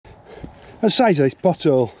The size of this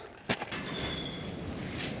pothole.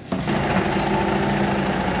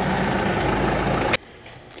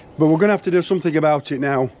 But we're going to have to do something about it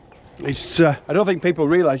now. It's I don't think people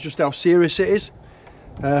realise just how serious it is.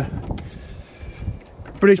 But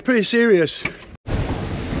it's pretty serious.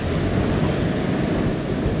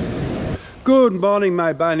 Good morning,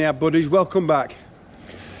 my barnyard buddies, welcome back.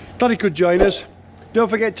 Glad you could join us. Don't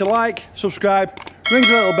forget to like, subscribe, ring the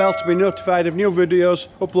little bell to be notified of new videos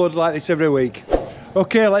uploaded like this every week.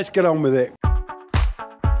 Okay, let's get on with it.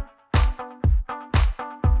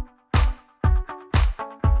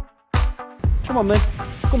 Come on then,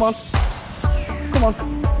 come on, come on,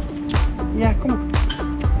 yeah, come on.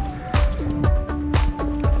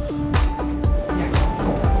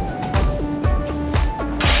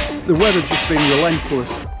 The weather's just been relentless,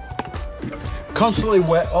 constantly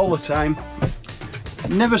wet all the time,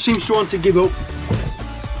 never seems to want to give up,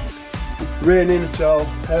 raining at all.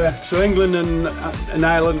 So England and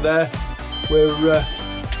Ireland there, we're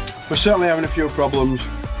certainly having a few problems.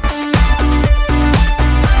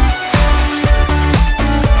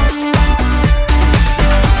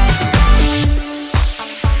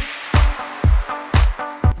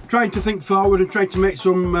 Trying to think forward and trying to make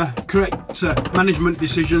some correct management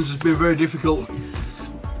decisions has been very difficult.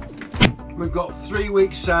 We've got 3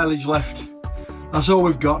 weeks silage left. That's all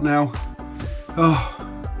we've got now. Oh,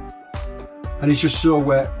 and it's just so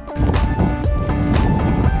wet.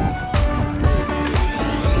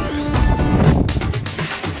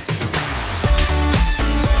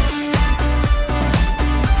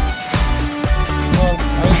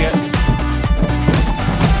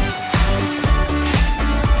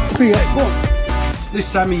 This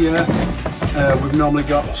time of year we've normally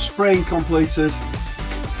got spraying completed,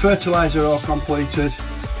 fertiliser all completed,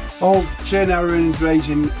 all chain harrowing and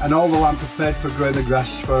grazing and all the land prepared for growing the grass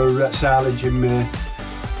for silage in May.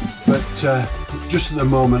 But just at the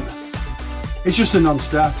moment it's just a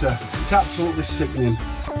non-starter. It's absolutely sickening.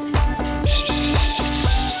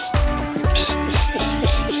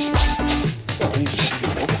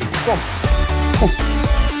 Come on.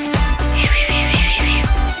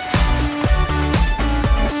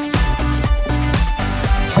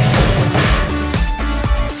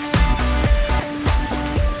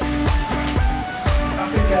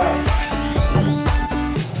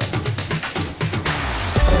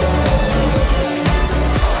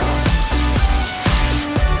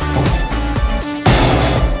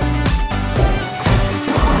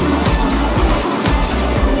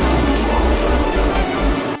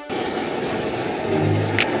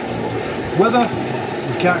 Weather,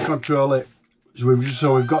 we can't control it,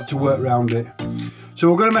 so we've got to work around it. So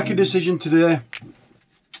we're going to make a decision today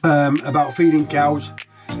about feeding cows.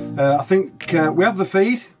 I think we have the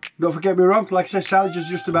feed, don't forget me wrong, like I said, silage is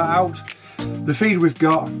just about out. The feed we've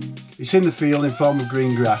got, it's in the field in form of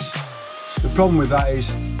green grass. The problem with that is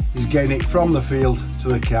getting it from the field to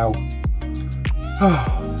the cow.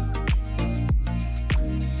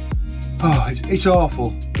 It's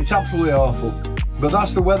awful, it's absolutely awful. But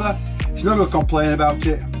that's the weather. It's not going to complain about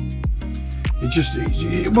it.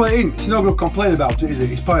 It's not going to complain about it, is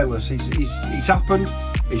it? It's pointless. It's happened.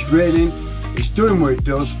 It's raining. It's doing what it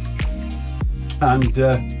does, and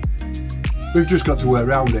we've just got to work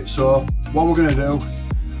around it. So what we're going to do,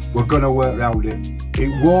 we're going to work around it.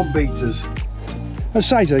 It won't beat us. The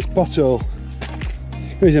size of this pothole.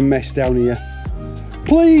 There's a mess down here.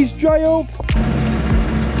 Please dry up.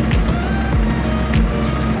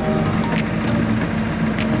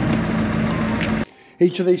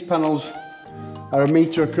 Each of these panels are 1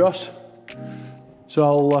 metre across, so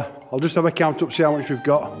I'll just have a count up, see how much we've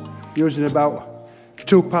got. Using about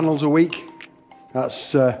 2 panels a week.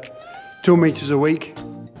 That's 2 metres a week.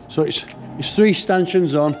 So it's 3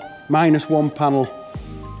 stanchions on minus 1 panel.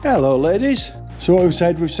 Hello ladies. So what we've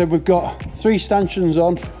said we've got 3 stanchions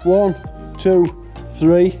on. 1, 2,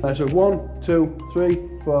 3. So 1, 2, 3,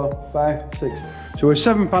 4, 5, 6. So we've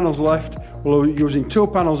 7 panels left. We're using 2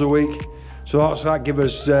 panels a week. So that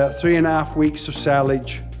gives us 3.5 weeks of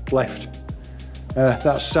silage left.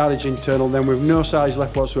 That's silage internal, then we've no silage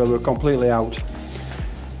left whatsoever, we're completely out.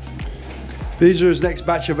 These are his next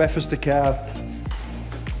batch of heifers to calve.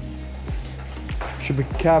 Should be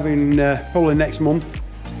calving probably next month.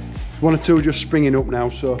 1 or 2 just springing up now,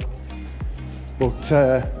 so but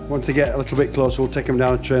once they get a little bit closer we'll take them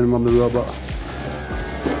down and train them on the robot.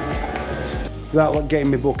 Without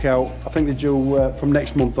getting my book out, I think they're due from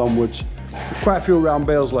next month onwards. There's quite a few round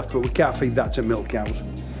bales left, but we can't feed that to milk cows.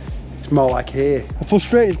 It's more like hay. The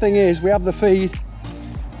frustrating thing is we have the feed,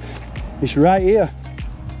 it's right here.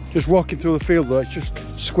 Just walking through the field though, it's just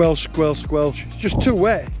squelch, squelch, squelch. It's just too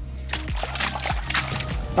wet.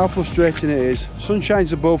 how frustrating it is.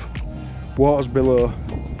 Sunshine's above, water's below.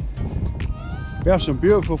 We have some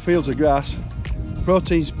beautiful fields of grass.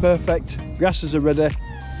 Protein's perfect, grasses are ready.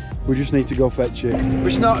 We just need to go fetch it.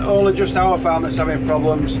 It's not only just our farm that's having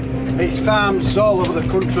problems, it's farms all over the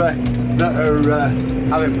country that are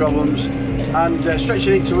having problems, and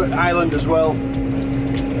stretching into Ireland as well.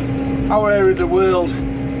 Our area of the world,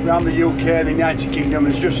 around the UK and the United Kingdom,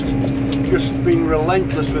 has just been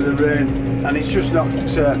relentless with the rain, and it's just not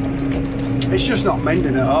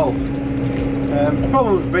mending at all. The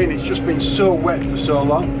problem has been it's just been so wet for so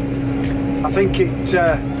long. I think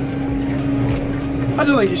I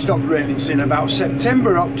don't think it stopped raining since about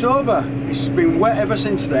September, October. It's been wet ever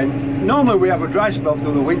since then. Normally we have a dry spell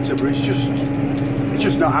through the winter, but it's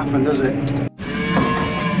just not happened, has it?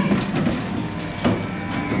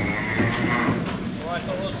 Right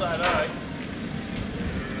on the side, alright.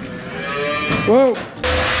 Whoa!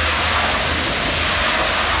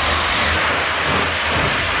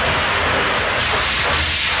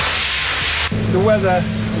 The weather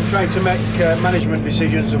and trying to make management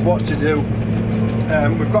decisions of what to do.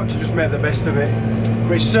 We've got to just make the best of it.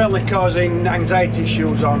 But it's certainly causing anxiety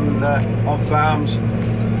issues on farms.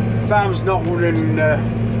 Farms not running,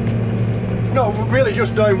 not really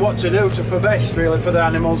just knowing what to do for best really for the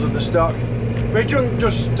animals and the stock. But it doesn't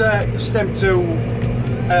just stem to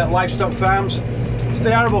livestock farms.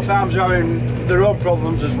 The arable farms are having their own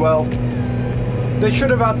problems as well. They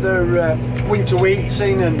should have had their winter wheat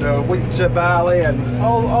in and the winter barley and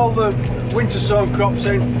all the winter sown crops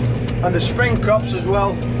in, and the spring crops as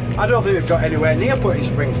well. I don't think they've got anywhere near putting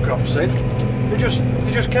spring crops in. They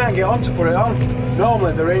just can't get on to put it on.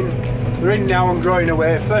 Normally they're in now and growing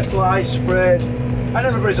away, fertilised, sprayed, and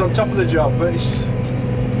everybody's on top of the job. But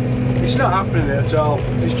it's not happening at all.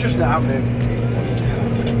 It's just not happening.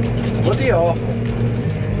 It's bloody awful.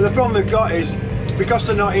 But the problem they've got is because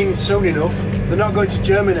they're not in soon enough, they're not going to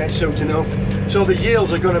germinate soon enough, so the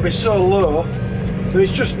yields are going to be so low that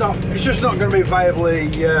it's just not going to be viably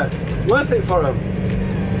worth it for them.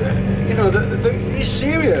 You know, it's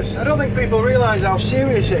serious. I don't think people realise how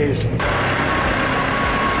serious it is.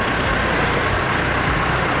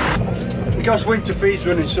 Because winter feed's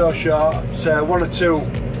running so short, so one or two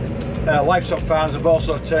livestock farms have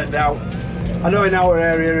also turned out. I know in our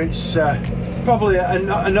area it's probably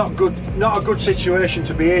not a good situation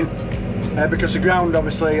to be in, because the ground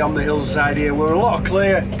obviously on the hillside here, we're a lot of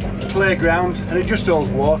clay ground and it just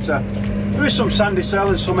holds water. There is some sandy soil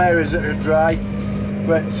in some areas that are dry,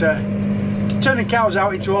 but turning cows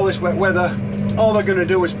out into all this wet weather, all they're going to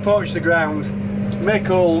do is poach the ground, make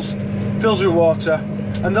holes, fills with water,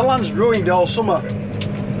 and the land's ruined all summer.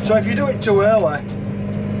 So if you do it too early,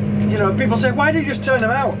 you know, people say, why do you just turn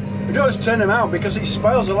them out? We don't just turn them out because it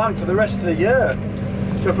spoils the land for the rest of the year.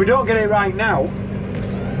 So if we don't get it right now,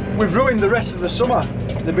 we've ruined the rest of the summer.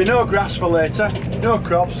 There'll be no grass for later, no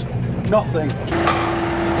crops, nothing.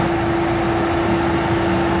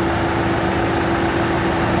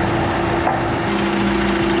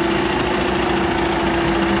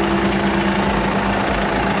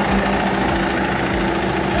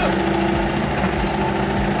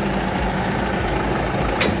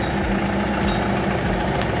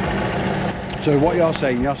 So what you're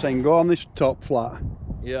saying go on this top flat.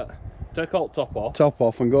 Yeah. Take all the top off. Top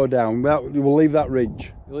off and go down. We'll leave that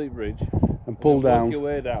ridge. You leave ridge. And pull down. Work your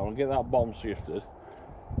way down and get that bottom shifted.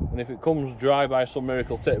 And if it comes dry by some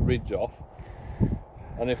miracle, take the ridge off.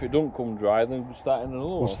 And if it don't come dry, then we're starting another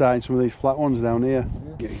one. We're starting some of these flat ones down here.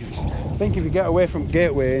 Yeah. I think if you get away from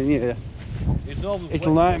Gateway in here, it'll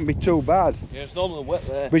not be too bad. Yeah, it's normally wet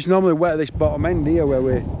there. But it's normally wet at this bottom end here where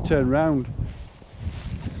we turn round.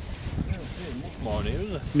 More here, is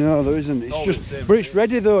there? No, there isn't. It's just, but it's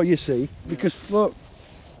ready though, you see, because look.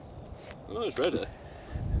 No, it's ready.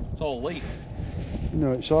 It's all leaf.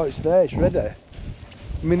 No, it's there. It's ready. I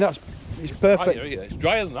mean, it's perfect. It's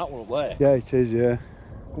drier than that one up there. Yeah, it is. Yeah.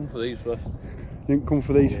 Come for these first. You didn't come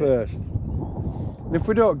for these first. And if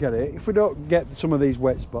we don't get it, if we don't get some of these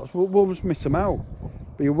wet spots, we'll just miss them out.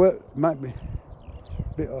 But your work might be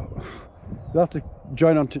a bit. You'll have to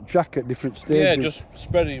join onto track at different stages. Yeah, just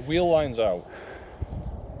spread your wheel lines out.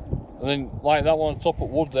 And then, like that one on top of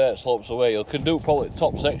wood there, it slopes away. You can do probably the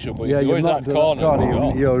top section, but if you go in that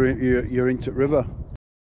corner, you're into the river.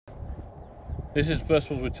 This is the first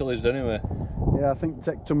ones with tillaged anyway. Yeah, I think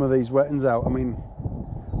take some of these wettings out. I mean,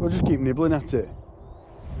 we'll just keep nibbling at it.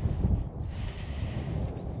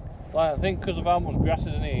 Like, I think because of how much grass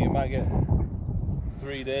is in here, you might get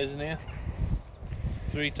 3 days in here.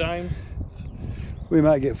 3 times. We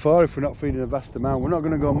might get 4 if we're not feeding a vast amount. We're not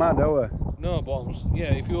going to go mad, are we? No, but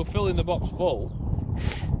yeah, if you were filling the box full,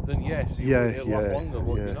 then yes, it'll last longer,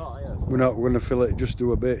 but you're not, are you? We're not going to fill it, just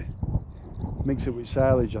do a bit. Mix it with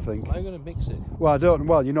silage, I think. How are you going to mix it? Well, I don't,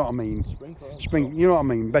 well, you know what I mean. Sprinkle. You know what I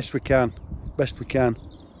mean, best we can. Best we can.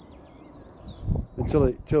 Until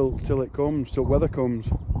it comes, till weather comes.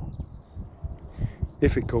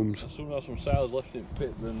 If it comes. As soon as some silage left in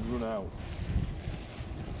pit, then run out.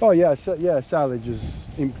 Oh yeah, silage is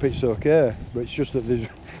in pit's okay, but it's just that there's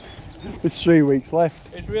 3 weeks left.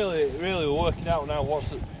 It's really working out now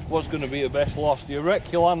what's going to be your best loss. Do you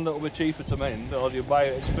wreck your land that'll be cheaper to mend, or do you buy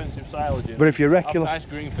expensive silage in? But if you wreck your nice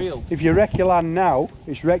green field. If you wreck your land now,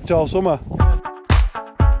 it's wrecked all summer.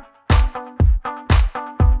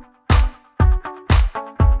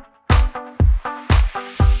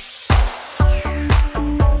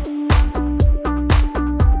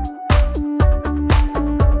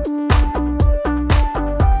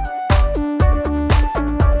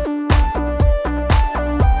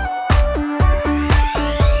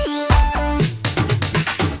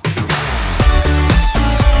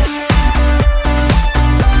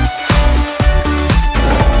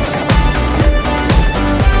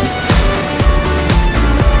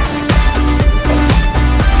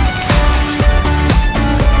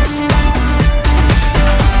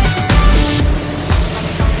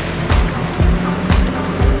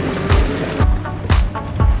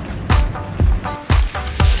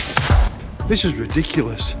 This is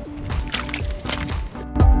ridiculous.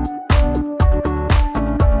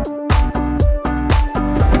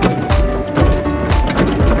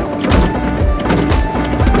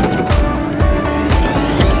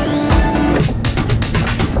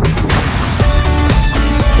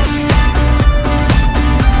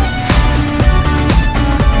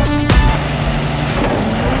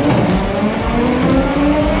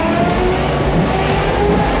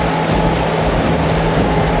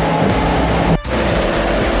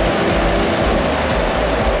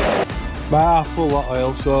 About half full that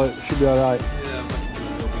oil, so it should be alright. Yeah,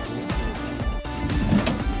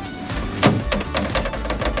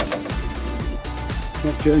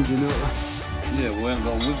 Not changing, not it? yeah, we haven't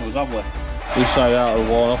got wigglers, have we? This side out of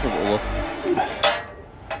the worn off a bit, look.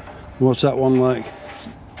 What's that one like?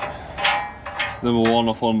 They were worn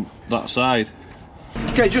off on that side.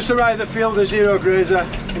 Okay, just arrived at the field of Zero Grazer,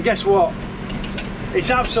 and guess what? It's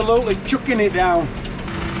absolutely chucking it down.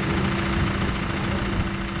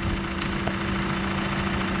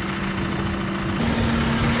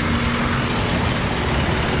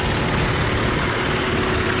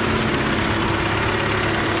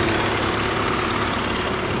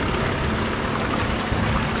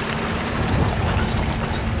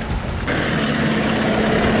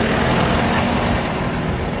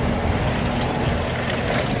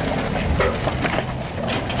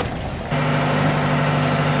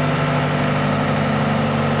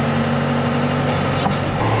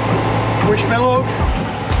 Wish me luck.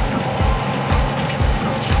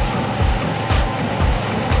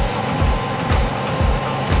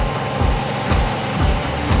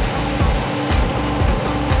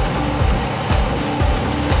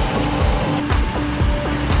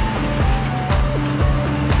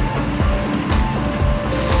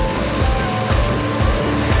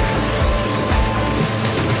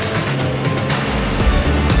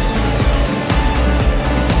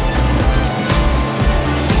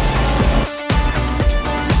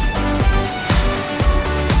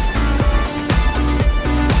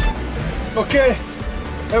 Okay,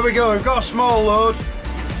 there we go, we've got a small load.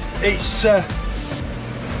 It's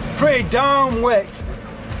pretty darn wet.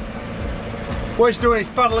 What it's doing is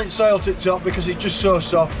paddling soil to the top because it's just so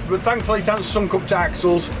soft, but thankfully it hasn't sunk up to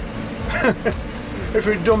axles. If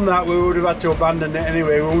we'd done that we would have had to abandon it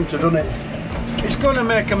anyway, we wouldn't have done it. It's going to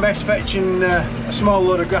make a mess fetching a small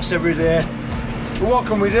load of grass every day, but what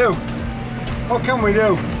can we do? What can we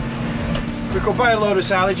do? We could buy a load of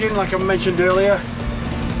silage in, like I mentioned earlier.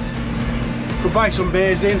 Could buy some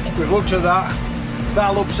maize in, we've looked at that.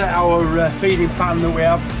 That'll upset our feeding pattern that we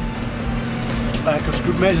have. Because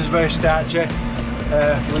maize is very starchy.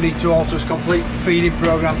 We need to alter this complete feeding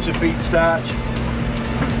programme to feed starch.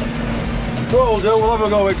 What we'll do, we'll have a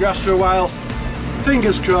go with grass for a while.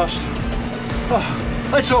 Fingers crossed. Oh,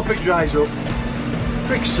 let's hope it dries up. For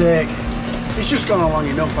frick's sake. It's just gone on long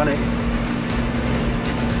enough, hasn't it?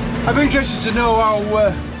 I'd be interested to know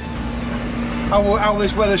how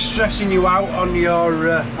this weather's stressing you out on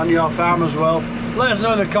your farm as well. Let us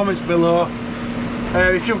know in the comments below.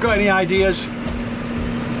 If you've got any ideas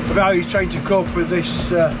of how you're trying to cope with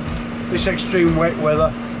this extreme wet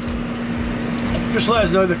weather, just let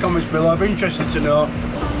us know in the comments below. I'd be interested to know.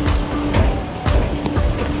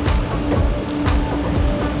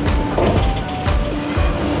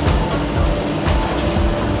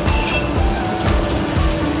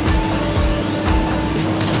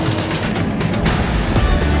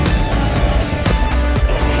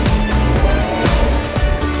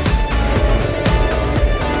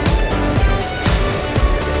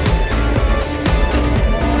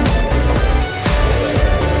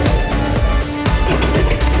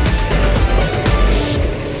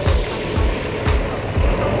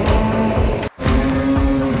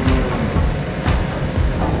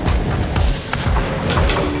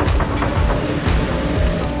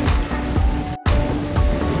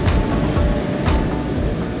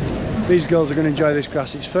 These girls are going to enjoy this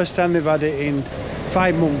grass. It's the first time they've had it in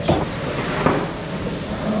 5 months.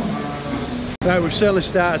 Right, we've certainly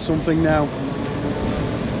started something now.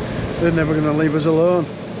 They're never going to leave us alone.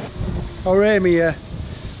 Our aim here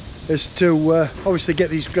is to obviously get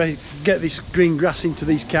this green grass into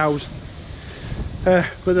these cows.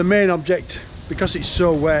 But the main object, because it's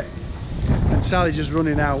so wet and silage is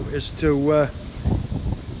running out, is to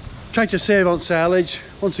try to save on silage.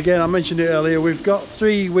 Once again, I mentioned it earlier, we've got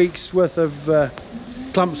 3 weeks worth of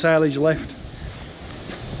clamp silage left.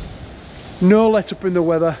 No let up in the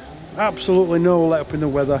weather, absolutely no let up in the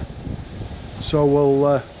weather. So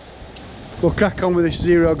we'll crack on with this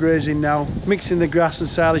zero grazing now, mixing the grass and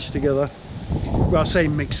silage together. Well, I say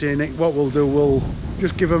mixing it, what we'll do, we'll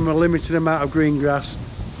just give them a limited amount of green grass.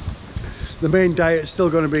 The main diet is still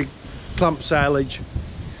going to be clamp silage,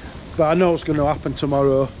 but I know what's going to happen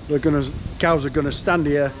tomorrow. Cows are going to stand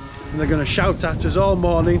here and they're going to shout at us all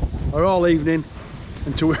morning or all evening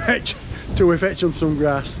until we fetch them some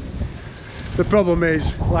grass. The problem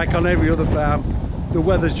is, like on every other farm, the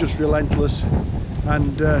weather's just relentless,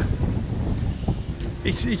 and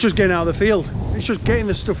it's just getting out of the field. It's just getting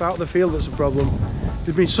the stuff out of the field that's a problem.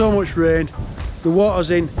 There's been so much rain, the water's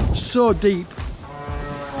in so deep.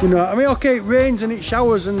 You know, I mean, okay, it rains and it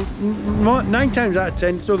showers, and 9 times out of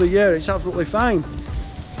 10 through the year it's absolutely fine.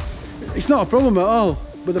 It's not a problem at all.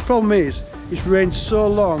 But the problem is, it's rained so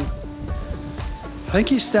long. I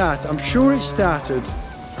think it started, I'm sure it started,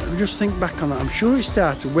 let me just think back on that, I'm sure it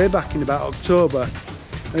started way back in about October,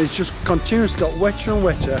 and it's just continuously got wetter and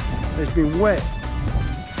wetter. It's been wet,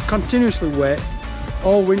 continuously wet,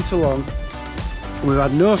 all winter long. And we've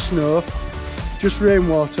had no snow, just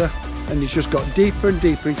rainwater, and it's just got deeper and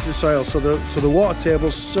deeper into the soil, so the water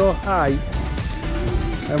table's so high,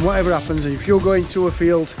 and whatever happens, if you're going to a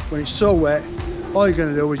field when it's so wet, all you're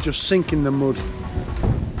going to do is just sink in the mud.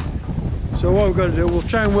 So what we're going to do, we'll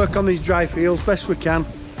try and work on these dry fields best we can,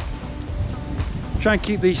 try and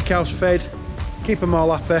keep these cows fed, keep them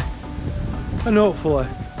all happy, and hopefully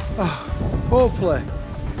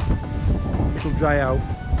it'll dry out,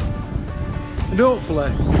 and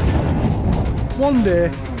hopefully one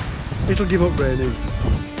day it'll give up raining.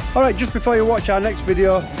 Alright, just before you watch our next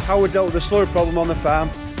video, how we dealt with the slurry problem on the farm,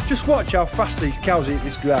 just watch how fast these cows eat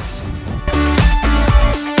this grass.